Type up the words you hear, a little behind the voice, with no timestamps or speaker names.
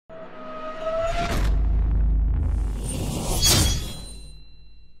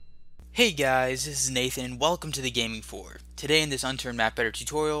Hey guys, this is Nathan and welcome to the Gaming 4. Today in this Unturned Map Editor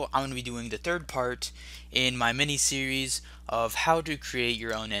tutorial, I'm going to be doing the third part in my mini-series of how to create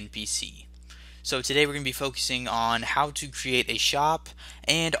your own NPC. So today we're going to be focusing on how to create a shop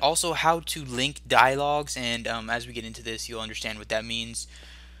and also how to link dialogues, and as we get into this you'll understand what that means.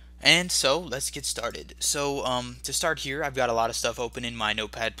 And so let's get started. So to start here, I've got a lot of stuff open in my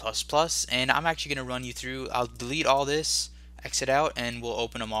Notepad++, and I'm actually going to run you through. I'll delete all this, exit out, and we'll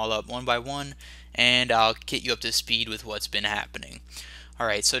open them all up one by one, and I'll get you up to speed with what's been happening.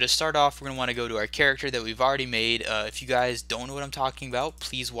 Alright, so to start off, we're going to want to go to our character that we've already made. If you guys don't know what I'm talking about,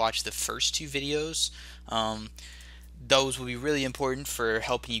 please watch the first two videos. Those will be really important for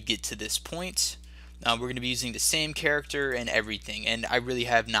helping you get to this point. We're going to be using the same character and everything, and I really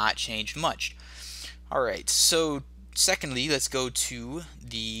have not changed much. Alright, so secondly, let's go to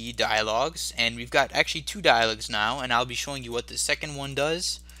the dialogues, and we've got actually two dialogues now, and I'll be showing you what the second one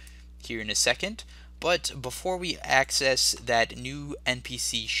does here in a second. But before we access that new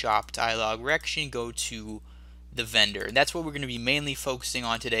NPC shop dialogue, we're actually going to go to the vendor, and that's what we're going to be mainly focusing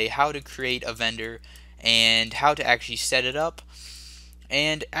on today: how to create a vendor and how to actually set it up.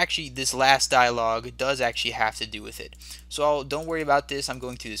 And actually this last dialogue does actually have to do with it. So don't worry about this, I'm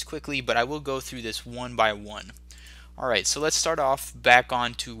going through this quickly, but I will go through this one by one. Alright, so let's start off back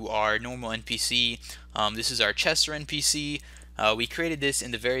onto our normal NPC. This is our Chester NPC. We created this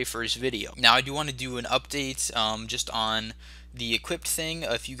in the very first video. Now I do want to do an update just on the equipped thing.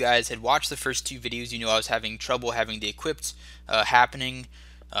 If you guys had watched the first two videos, you know I was having trouble having the equipped happening.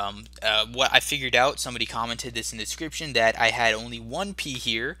 What I figured out, somebody commented this in the description, that I had only one P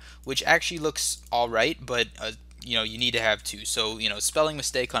here, which actually looks alright, but you know, you need to have two. So, you know, spelling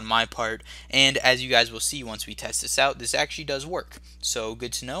mistake on my part, and as you guys will see once we test this out, this actually does work. So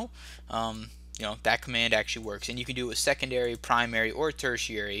good to know. You know, that command actually works, and you can do it with secondary, primary, or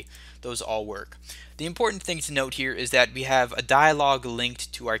tertiary. Those all work. The important thing to note here is that we have a dialogue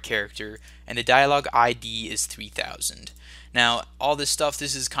linked to our character, and the dialogue ID is 3000. Now, all this stuff,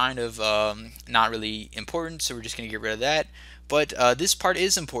 this is kind of not really important, so we're just going to get rid of that. But this part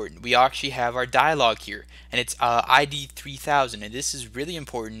is important. We actually have our dialogue here, and it's ID 3000, and this is really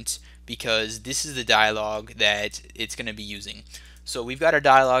important because this is the dialogue that it's going to be using. So we've got our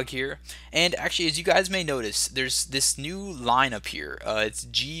dialogue here, and actually, as you guys may notice, there's this new line up here. It's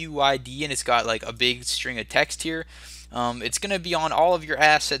GUID, and it's got like a big string of text here. It's going to be on all of your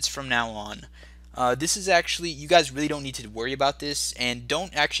assets from now on. This is actually, you guys really don't need to worry about this, and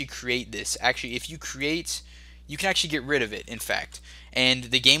don't actually create this. Actually, if you create, you can actually get rid of it, in fact, and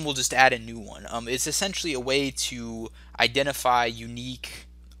the game will just add a new one. It's essentially a way to identify unique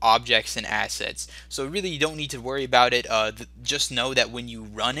objects and assets. So really, you don't need to worry about it. Just know that when you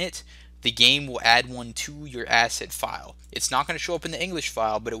run it, the game will add one to your asset file. It's not going to show up in the English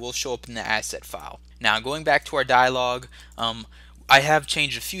file, but it will show up in the asset file. Now, going back to our dialogue, I have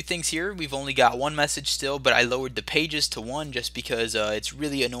changed a few things here. We've only got one message still, but I lowered the pages to one just because it's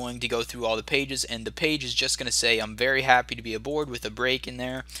really annoying to go through all the pages, and the page is just going to say, "I'm very happy to be aboard," with a break in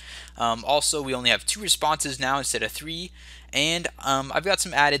there. Also, we only have 2 responses now instead of 3, and I've got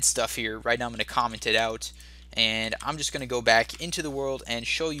some added stuff here. Right now I'm going to comment it out, and I'm just going to go back into the world and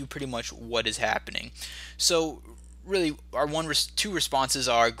show you pretty much what is happening. So really, our two responses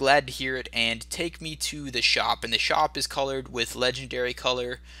are "glad to hear it" and "take me to the shop," and the shop is colored with legendary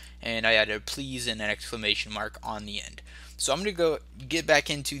color, and I added a please and an exclamation mark on the end. So I'm going to go get back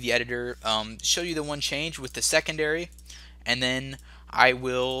into the editor, show you the one change with the secondary, and then I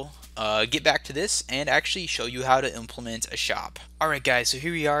will get back to this and actually show you how to implement a shop. Alright guys, so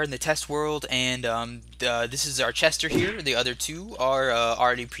here we are in the test world, and this is our Chester here. The other two are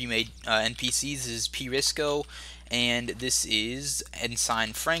already pre-made NPCs. This is P. Risco, and this is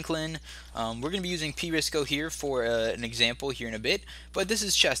Ensign Franklin. We're going to be using P. Risco here for an example here in a bit, but this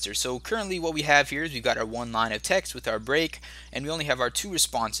is Chester. So currently what we have here is we've got our one line of text with our break, and we only have our 2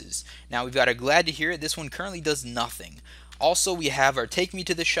 responses. Now we've got a "glad to hear it." This one currently does nothing. Also, we have our "take me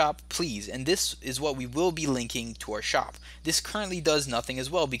to the shop, please," and this is what we will be linking to our shop. This currently does nothing as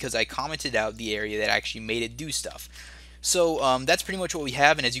well because I commented out the area that actually made it do stuff. So that's pretty much what we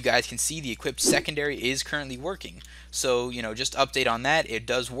have, and as you guys can see, the equipped secondary is currently working. So, you know, just update on that. It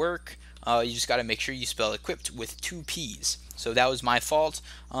does work. You just got to make sure you spell equipped with 2 P's. So that was my fault.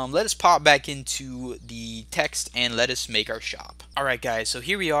 Let us pop back into the text and let us make our shop. Alright guys, so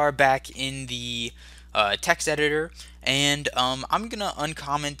here we are back in the text editor, and I'm gonna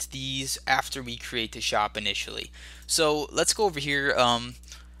uncomment these after we create the shop initially. So let's go over here.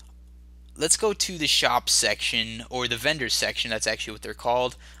 Let's go to the shop section, or the vendor section. That's actually what they're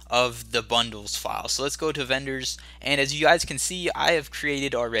called. of the bundles file. So let's go to vendors, and as you guys can see, I have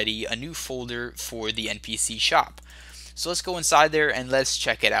created already a new folder for the NPC shop. So let's go inside there and let's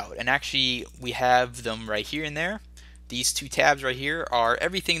check it out. And actually we have them right here and there. These two tabs right here are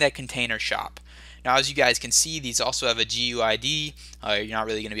everything that contain our shop. Now as you guys can see, these also have a GUID. You're not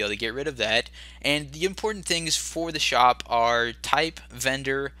really going to be able to get rid of that. And the important things for the shop are type,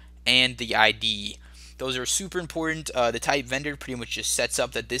 vendor, and the ID. Those are super important. The type vendor pretty much just sets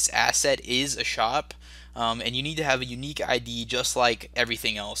up that this asset is a shop. And you need to have a unique ID just like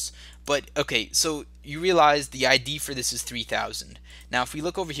everything else. But okay, so you realize the ID for this is 3000. Now if we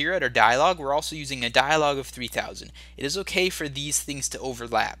look over here at our dialog, we're also using a dialog of 3000. It is okay for these things to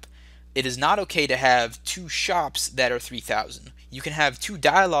overlap. It is not okay to have two shops that are 3000. You can have two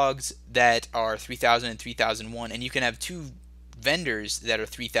dialogs that are 3000 and 3001, and you can have two vendors that are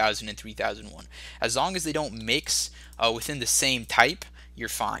 3000 and 3001. As long as they don't mix within the same type, you're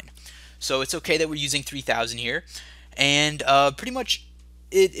fine. So it's okay that we're using 3000 here, and pretty much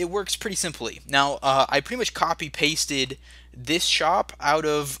it works pretty simply. Now I pretty much copy pasted this shop out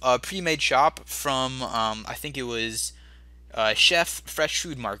of a pre-made shop from I think it was Chef Fresh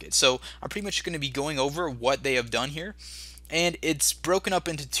Food Market. So I'm pretty much going to be going over what they have done here, and it's broken up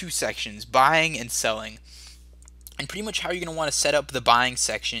into two sections: buying and selling. And pretty much how you're going to want to set up the buying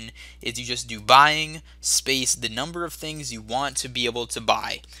section is you just do buying space the number of things you want to be able to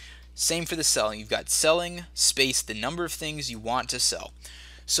buy. Same for the selling. You've got selling space the number of things you want to sell.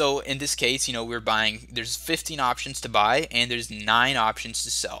 So in this case, you know, we're buying, there's 15 options to buy and there's 9 options to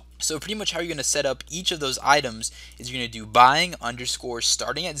sell. So pretty much how you're going to set up each of those items is you're going to do buying underscore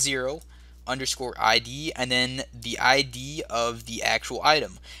starting at 0 underscore ID and then the ID of the actual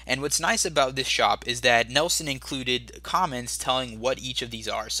item. And what's nice about this shop is that Nelson included comments telling what each of these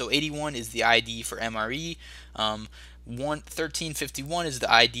are. So 81 is the ID for MRE, 1351 is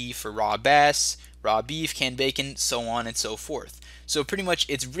the ID for raw bass, raw beef, canned bacon, so on and so forth. So pretty much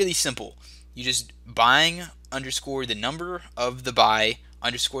it's really simple. You just buying underscore the number of the buy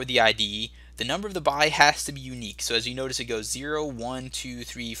underscore the ID. The number of the buy has to be unique. So as you notice, it goes 0, 1, 2,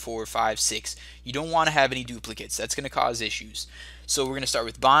 3, 4, 5, 6. You don't want to have any duplicates. That's going to cause issues. So we're going to start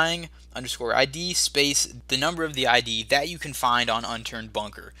with buying underscore ID space the number of the ID that you can find on Unturned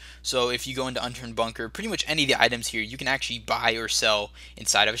Bunker. So if you go into Unturned Bunker, pretty much any of the items here you can actually buy or sell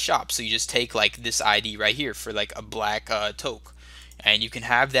inside of a shop. So you just take like this ID right here for like a black toque, and you can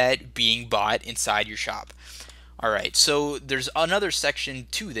have that being bought inside your shop. Alright, so there's another section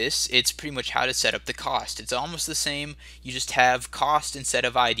to this. It's pretty much how to set up the cost. It's almost the same. You just have cost instead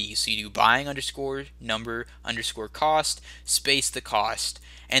of ID. So you do buying underscore number underscore cost space the cost.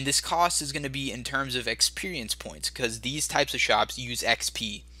 And this cost is going to be in terms of experience points because these types of shops use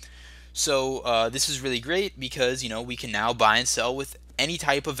XP. So this is really great because, you know, we can now buy and sell with any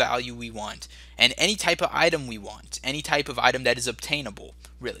type of value we want and any type of item we want, any type of item that is obtainable,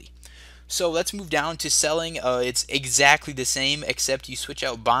 really. So let's move down to selling. It's exactly the same except you switch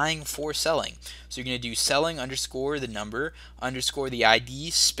out buying for selling. So you're going to do selling underscore the number underscore the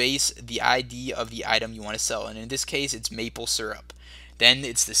ID space the ID of the item you want to sell. And in this case, it's maple syrup. Then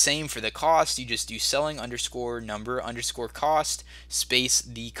it's the same for the cost. You just do selling underscore number underscore cost space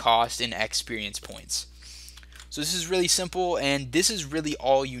the cost in experience points. So this is really simple, and this is really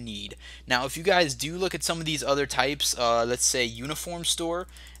all you need. Now, if you guys do look at some of these other types, let's say Uniform Store,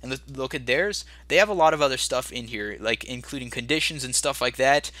 and look at theirs, they have a lot of other stuff in here, like including conditions and stuff like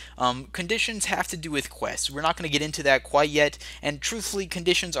that. Conditions have to do with quests. We're not going to get into that quite yet, and truthfully,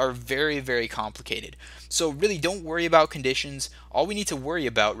 conditions are very, very complicated. So really don't worry about conditions. All we need to worry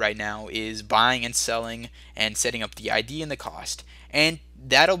about right now is buying and selling and setting up the ID and the cost. And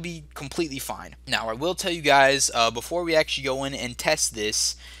that'll be completely fine. Now, I will tell you guys, before we actually go in and test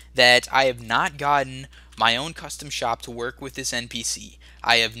this, that I have not gotten my own custom shop to work with this NPC.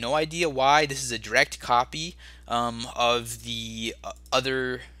 I have no idea why. This is a direct copy of the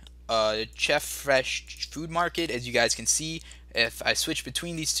other Chef Fresh Food Market. As you guys can see, if I switch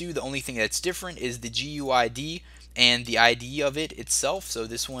between these two, the only thing that's different is the GUID and the ID of it itself. So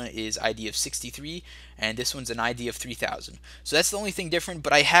this one is ID of 63 and this one's an ID of 3000. So that's the only thing different,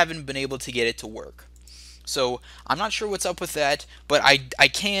 but I haven't been able to get it to work. So I'm not sure what's up with that, but I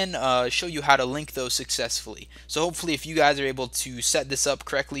can show you how to link those successfully. So hopefully if you guys are able to set this up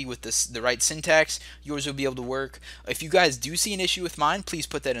correctly with the right syntax, yours will be able to work. If you guys do see an issue with mine, please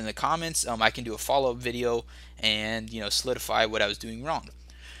put that in the comments. I can do a follow-up video and, you know, solidify what I was doing wrong.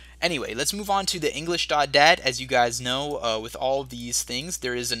 Anyway, let's move on to the English.dat. As you guys know, with all these things,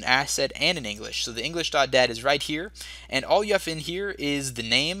 there is an asset and an English. So the English.dat is right here, and all you have in here is the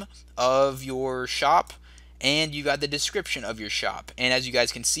name of your shop and you got the description of your shop. And as you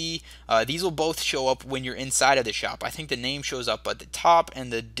guys can see, these will both show up when you're inside of the shop. I think the name shows up at the top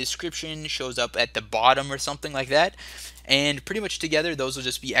and the description shows up at the bottom or something like that. And pretty much together, those will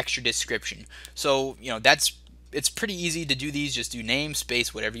just be extra description. So, it's pretty easy to do these. Just do name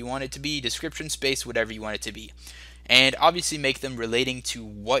space whatever you want it to be, description space whatever you want it to be. And obviously make them relating to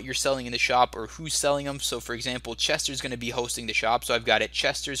what you're selling in the shop or who's selling them. So for example, Chester's going to be hosting the shop, so I've got it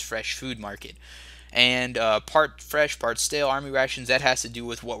Chester's Fresh Food Market. And part fresh, part stale, army rations, that has to do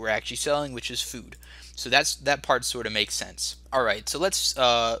with what we're actually selling, which is food. So that part sort of makes sense. Alright, so let's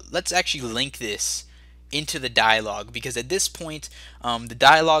actually link this into the dialogue, because at this point the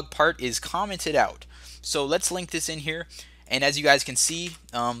dialogue part is commented out. So let's link this in here. And as you guys can see,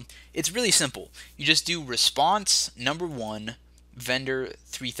 it's really simple. You just do response number 1 vendor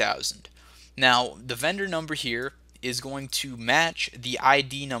 3000. Now the vendor number here is going to match the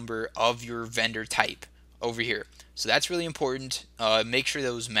ID number of your vendor type over here. So that's really important. Make sure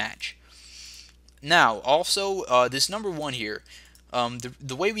those match. Now also this number 1 here,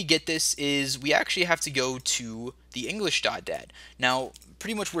 the way we get this is we actually have to go to the English.dat. Now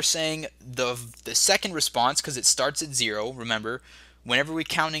pretty much we're saying the second response, because it starts at 0, remember, whenever we're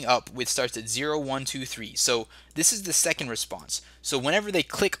counting up, it starts at 0, 1, 2, 3. So this is the second response. So whenever they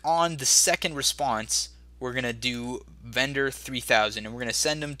click on the second response, we're going to do vendor 3000 and we're going to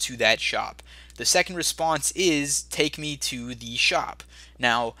send them to that shop. The second response is take me to the shop.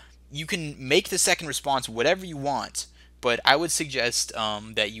 Now you can make the second response whatever you want, but I would suggest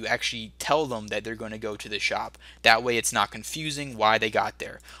that you actually tell them that they're going to go to the shop. That way it's not confusing why they got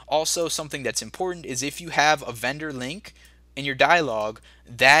there. Also, something that's important is if you have a vendor link in your dialogue,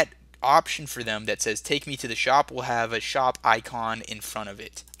 that option for them that says take me to the shop will have a shop icon in front of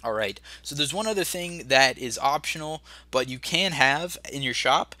it. Alright, so there's one other thing that is optional, but you can have in your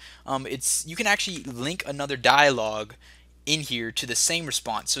shop. You can actually link another dialogue in here to the same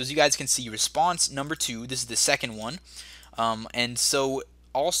response. So as you guys can see, response number 2, this is the second one. And so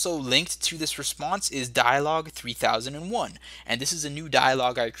also linked to this response is dialog 3001, and this is a new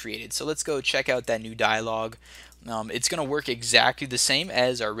dialog I created. So let's go check out that new dialog. It's going to work exactly the same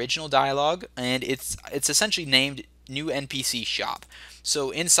as our original dialog, and it's essentially named new NPC shop.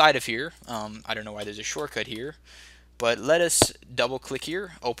 So inside of here, I don't know why there's a shortcut here, but let us double click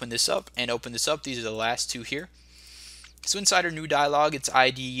here, open this up, and open this up. These are the last two here. So inside our new dialog, it's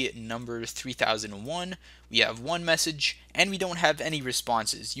ID number 3001. We have one message, and we don't have any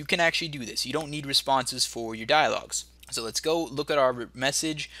responses. You can actually do this. You don't need responses for your dialogues. So let's go look at our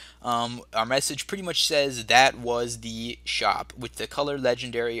message. Our message pretty much says that was the shop with the color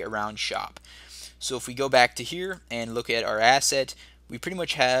legendary around shop. So if we go back to here and look at our asset, we pretty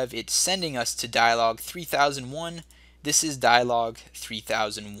much have it sending us to dialog 3001. This is dialog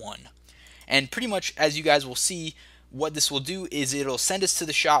 3001. And pretty much, as you guys will see, what this will do is it'll send us to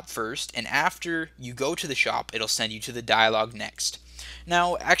the shop first, and after you go to the shop, it'll send you to the dialog next.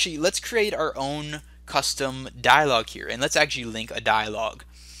 Now, actually, let's create our own custom dialog here, and let's actually link a dialog.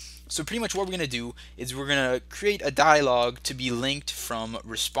 So pretty much what we're going to do is we're going to create a dialog to be linked from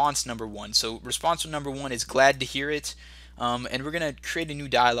response number 1. So response number 1 is glad to hear it, and we're going to create a new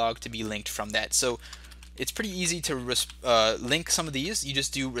dialog to be linked from that. So it's pretty easy to link some of these. You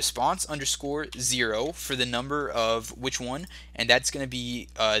just do response underscore 0 for the number of which one, and that's going to be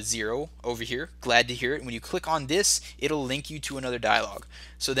 0 over here. Glad to hear it. When you click on this, it'll link you to another dialog.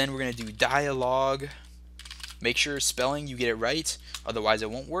 So then we're going to do dialog. Make sure spelling you get it right, otherwise it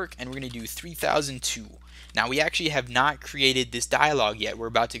won't work. And we're going to do 3002. Now we actually have not created this dialog yet. We're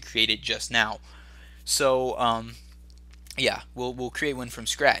about to create it just now. So yeah, we'll create one from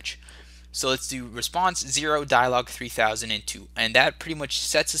scratch. So let's do response 0 dialog 3002, and that pretty much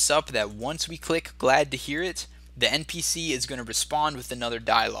sets us up that once we click glad to hear it, the NPC is going to respond with another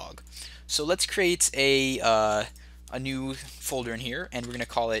dialog. So let's create a new folder in here, and we're going to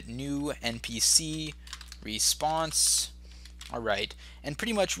call it new NPC response. Alright, and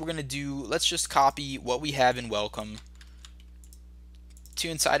pretty much we're going to do, let's just copy what we have in welcome to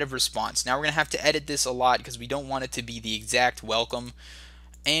inside of response. Now we're going to have to edit this a lot because we don't want it to be the exact welcome.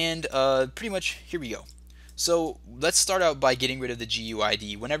 And pretty much here we go. So let's start out by getting rid of the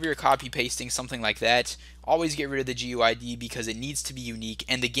GUID. Whenever you're copy pasting something like that, always get rid of the GUID because it needs to be unique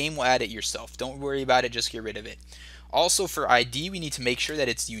and the game will add it yourself. Don't worry about it, just get rid of it. Also for ID, we need to make sure that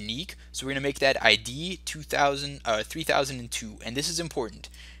it's unique. So we're going to make that ID 3002, and this is important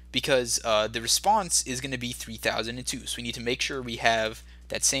because the response is going to be 3002. So we need to make sure we have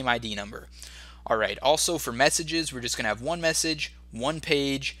that same ID number. Alright, also for messages, we're just going to have one message, one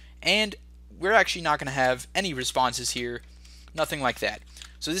page, and we're actually not going to have any responses here, nothing like that.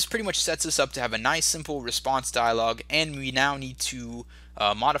 So this pretty much sets us up to have a nice simple response dialog, and we now need to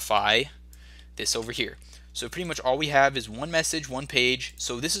modify this over here. So pretty much all we have is one message, one page.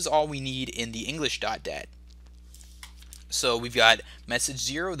 So this is all we need in the English.dat. So we've got message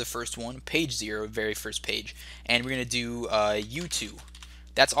 0, the first one, page 0, very first page, and we're going to do U2.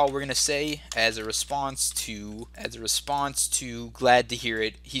 That's all we're going to say as a response to glad to hear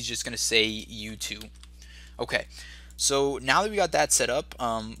it. He's just going to say U2. Okay. So now that we got that set up,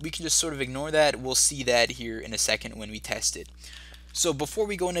 we can just sort of ignore that. We'll see that here in a second when we test it. So before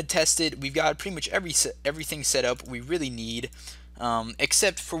we go in and test it, we've got pretty much everything set up we really need,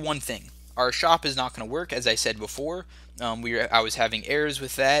 except for one thing. Our shop is not going to work, as I said before. I was having errors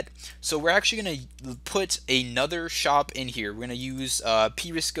with that. So we're actually going to put another shop in here. We're going to use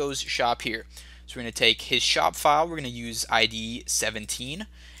P-Risco's shop here. So we're going to take his shop file. We're going to use ID 17,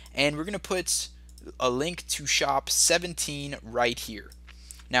 and we're going to put a link to shop 17 right here.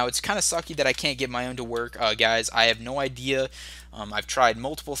 Now it's kind of sucky that I can't get my own to work, guys. I have no idea. I've tried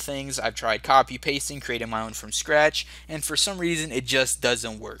multiple things. I've tried copy pasting, creating my own from scratch, and for some reason it just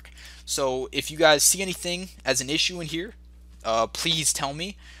doesn't work. So if you guys see anything as an issue in here, please tell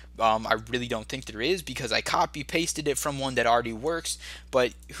me. I really don't think there is, because I copy pasted it from one that already works,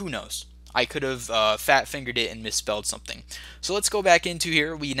 but who knows? I could have fat fingered it and misspelled something. So let's go back into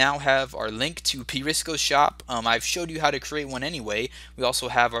here. We now have our link to P-Risco's shop. I've showed you how to create one anyway. We also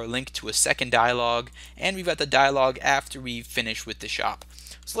have our link to a second dialog, and we've got the dialog after we finish with the shop.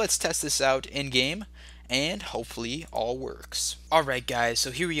 So let's test this out in game, and hopefully all works. Alright guys,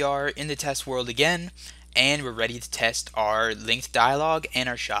 so here we are in the test world again, and we're ready to test our linked dialog and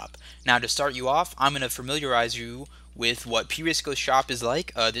our shop. Now to start you off, I'm going to familiarize you with what P-Risco's shop is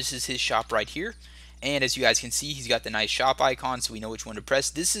like. This is his shop right here, and as you guys can see, he's got the nice shop icon, so we know which one to press.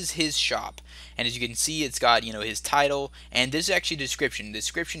 This is his shop, and as you can see, it's got, you know, his title, and this is actually description. The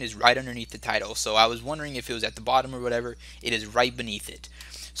description is right underneath the title, so I was wondering if it was at the bottom or whatever. It is right beneath it.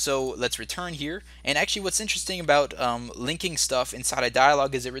 So let's return here, and actually what's interesting about linking stuff inside a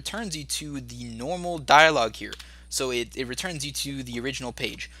dialog is it returns you to the normal dialog here. So it returns you to the original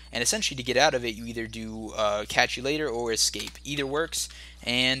page, and essentially to get out of it you either do catch you later or escape. Either works,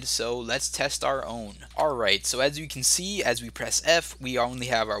 and so let's test our own. Alright, so as you can see, as we press F, we only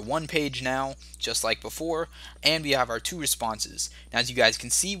have our one page now, just like before, and we have our two responses. Now as you guys can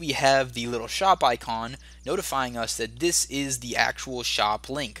see, we have the little shop icon notifying us that this is the actual shop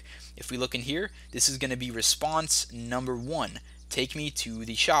link. If we look in here, this is going to be response number 1. Take me to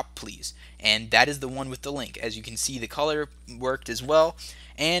the shop, please. And that is the one with the link. As you can see, the color worked as well,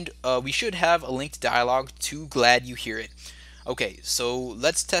 and we should have a linked dialog to glad you hear it. Okay, so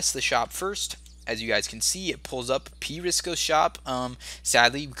let's test the shop first. As you guys can see, it pulls up P-Risco's shop.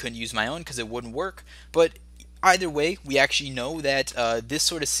 Sadly, we couldn't use my own because it wouldn't work, but either way, we actually know that this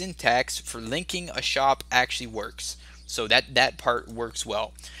sort of syntax for linking a shop actually works. So that part works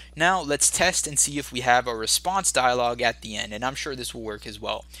well. Now let's test and see if we have a response dialog at the end, and I'm sure this will work as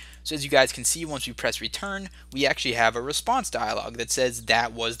well. So as you guys can see, once we press return, we actually have a response dialog that says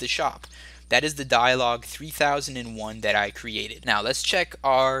that was the shop. That is the dialog 3001 that I created. Now let's check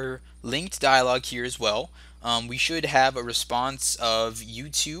our linked dialog here as well. We should have a response of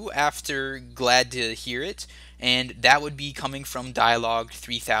U2 after glad to hear it, and that would be coming from dialog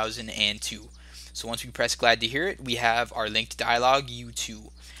 3002. So once we press glad to hear it, we have our linked dialog U2.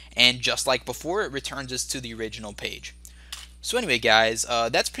 And just like before, it returns us to the original page. So anyway guys,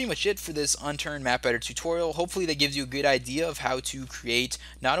 that's pretty much it for this Unturned Map Editor tutorial. Hopefully that gives you a good idea of how to create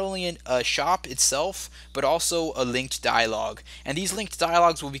not only a shop itself, but also a linked dialog. And these linked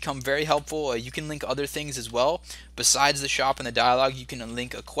dialogs will become very helpful. You can link other things as well. Besides the shop and the dialog, you can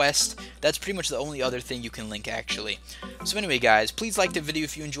link a quest. That's pretty much the only other thing you can link actually. So anyway guys, please like the video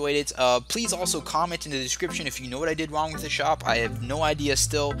if you enjoyed it. Please also comment in the description if you know what I did wrong with the shop. I have no idea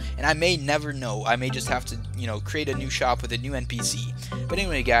still, and I may never know. I may just have to, you know, create a new shop with a new NPC. But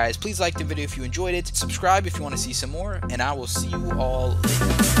anyway guys, please like the video if you enjoyed it, subscribe if you want to see some more, and I will see you all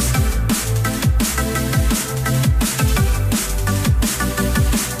later.